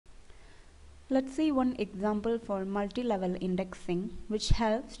Let's see one example for multi-level indexing, which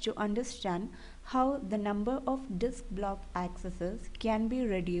helps to understand how the number of disk block accesses can be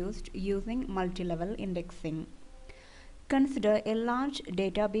reduced using multi-level indexing. Consider a large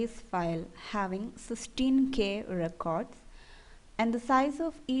database file having 16K records, and the size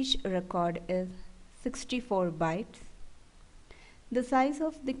of each record is 64 bytes. The size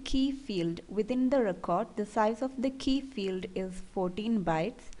of the key field within the record, the size of the key field is 14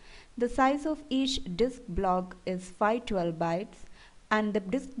 bytes. The size of each disk block is 512 bytes, and the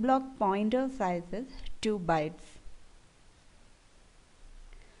disk block pointer size is 2 bytes.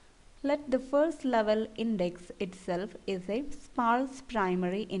 Let the first level index itself is a sparse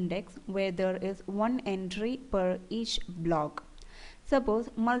primary index where there is one entry per each block. Suppose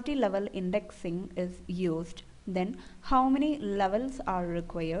multi-level indexing is used. Then how many levels are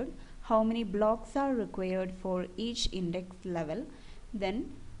required? How many blocks are required for each index level?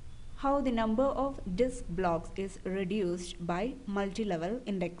 Then how the number of disk blocks is reduced by multi-level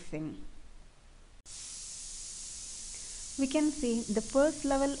indexing. We can see the first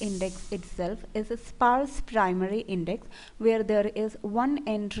level index itself is a sparse primary index where there is one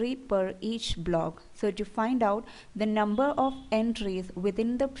entry per each block. So to find out the number of entries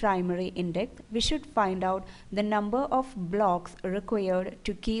within the primary index, we should find out the number of blocks required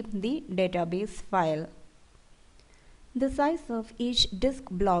to keep the database file. The size of each disk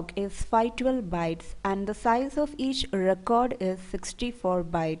block is 512 bytes and the size of each record is 64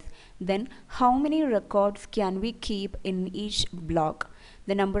 bytes. Then how many records can we keep in each block?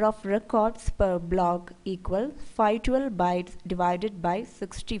 The number of records per block equals 512 bytes divided by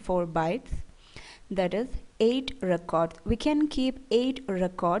 64 bytes. That is 8 records. We can keep 8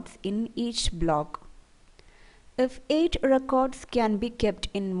 records in each block. If 8 records can be kept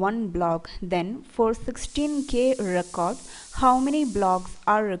in one block, then for 16K records, how many blocks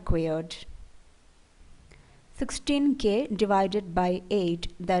are required? 16K divided by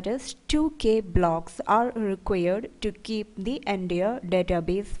 8, that is 2K blocks are required to keep the entire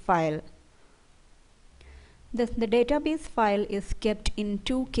database file. Thus, the database file is kept in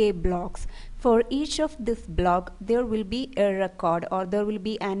 2K blocks. For each of this block, there will be a record or there will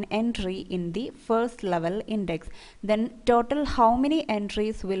be an entry in the first level index. Then total how many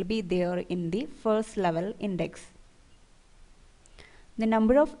entries will be there in the first level index? The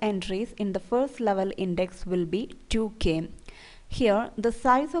number of entries in the first level index will be 2K. Here, the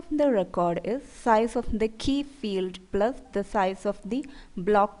size of the record is size of the key field plus the size of the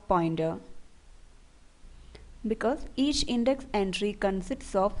block pointer. Because each index entry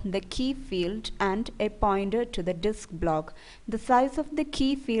consists of the key field and a pointer to the disk block. The size of the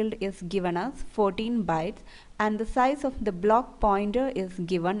key field is given as 14 bytes and the size of the block pointer is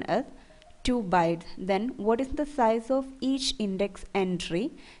given as 2 bytes. Then what is the size of each index entry?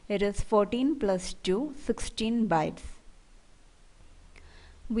 It is 14 plus 2, 16 bytes.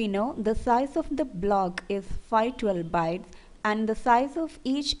 We know the size of the block is 512 bytes and the size of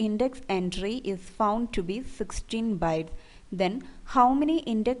each index entry is found to be 16 bytes. Then how many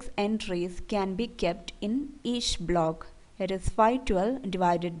index entries can be kept in each block? It is 512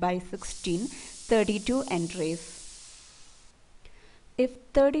 divided by 16, 32 entries. If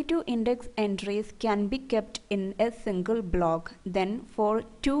 32 index entries can be kept in a single block, then for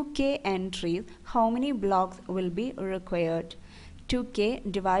 2K entries, how many blocks will be required? 2K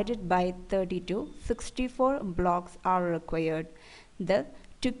divided by 32, 64 blocks are required. Thus,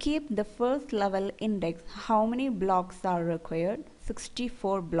 to keep the first level index, how many blocks are required?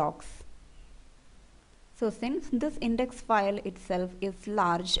 64 blocks. So since this index file itself is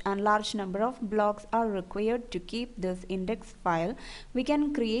large and large number of blocks are required to keep this index file, we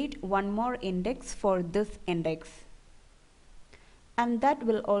can create one more index for this index. And that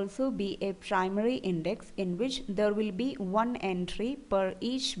will also be a primary index in which there will be one entry per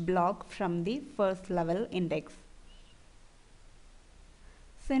each block from the first level index.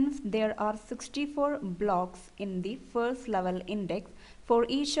 Since there are 64 blocks in the first level index, for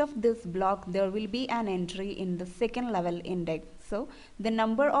each of this block there will be an entry in the second level index. So the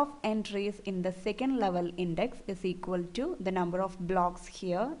number of entries in the second level index is equal to the number of blocks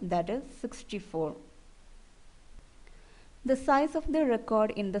here, that is 64. The size of the record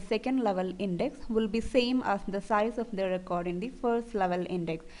in the second level index will be same as the size of the record in the first level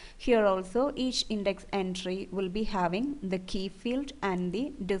index. Here also each index entry will be having the key field and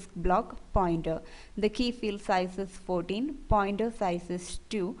the disk block pointer. The key field size is 14, pointer size is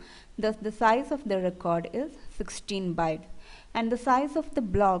 2. Thus the size of the record is 16 bytes. And the size of the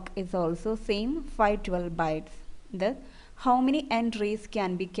block is also same, 512 bytes. Thus how many entries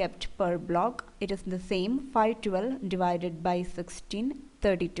can be kept per block? It is the same, 512 divided by 16,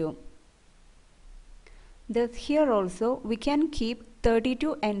 32. Thus here also we can keep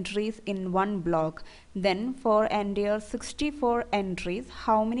 32 entries in one block. Then for entire 64 entries,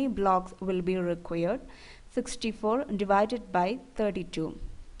 how many blocks will be required? 64 divided by 32.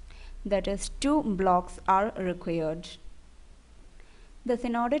 That is 2 blocks are required. Thus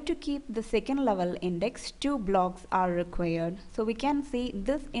in order to keep the second level index, 2 blocks are required. So we can see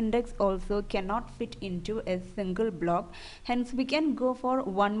this index also cannot fit into a single block. Hence we can go for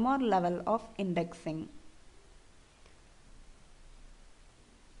one more level of indexing.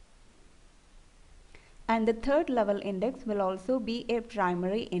 And the third level index will also be a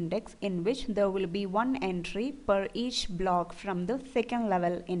primary index in which there will be one entry per each block from the second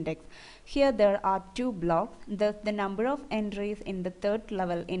level index. Here there are 2 blocks, thus the number of entries in the third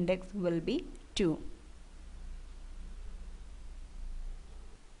level index will be 2.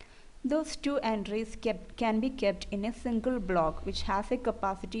 Those 2 entries can be kept in a single block which has a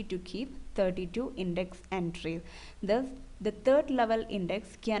capacity to keep 32 index entries. Thus, the third level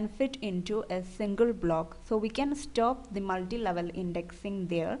index can fit into a single block. So we can stop the multi-level indexing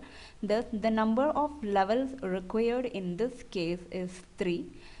there. Thus, the number of levels required in this case is 3.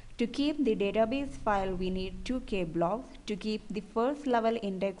 To keep the database file we need 2k blocks, to keep the first level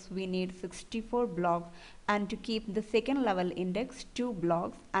index we need 64 blocks, and to keep the second level index 2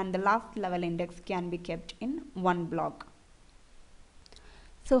 blocks, and the last level index can be kept in 1 block.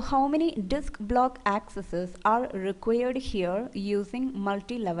 So how many disk block accesses are required here using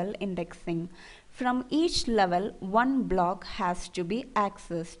multi-level indexing? From each level, 1 block has to be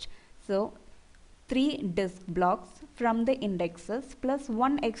accessed. So 3 disk blocks from the indexes plus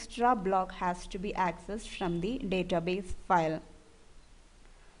 1 extra block has to be accessed from the database file.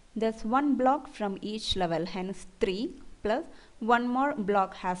 Thus 1 block from each level, hence 3 plus 1 more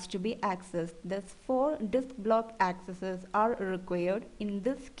block has to be accessed. Thus 4 disk block accesses are required in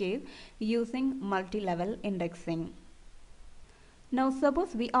this case using multi-level indexing. Now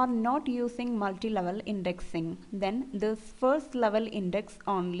suppose we are not using multi-level indexing, then this first level index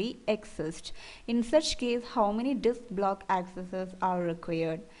only exists. In such case, how many disk block accesses are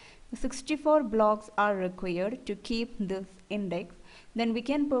required? 64 blocks are required to keep this index. Then we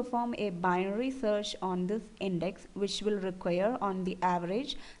can perform a binary search on this index which will require on the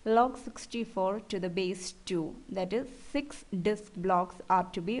average log 64 to the base 2. That is 6 disk blocks are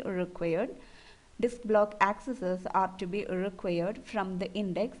to be required. Disk block accesses are to be required from the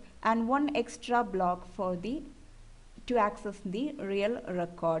index and 1 extra block for to access the real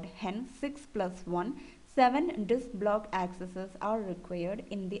record. Hence 6 plus 1, 7 disk block accesses are required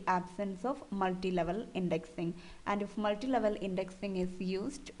in the absence of multi-level indexing, and if multi-level indexing is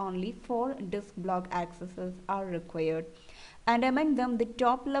used, only 4 disk block accesses are required. And among them, the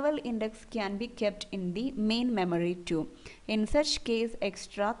top level index can be kept in the main memory too. In such case,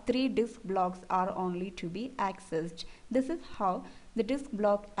 extra 3 disk blocks are only to be accessed. This is how the disk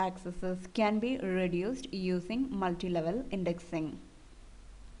block accesses can be reduced using multi-level indexing.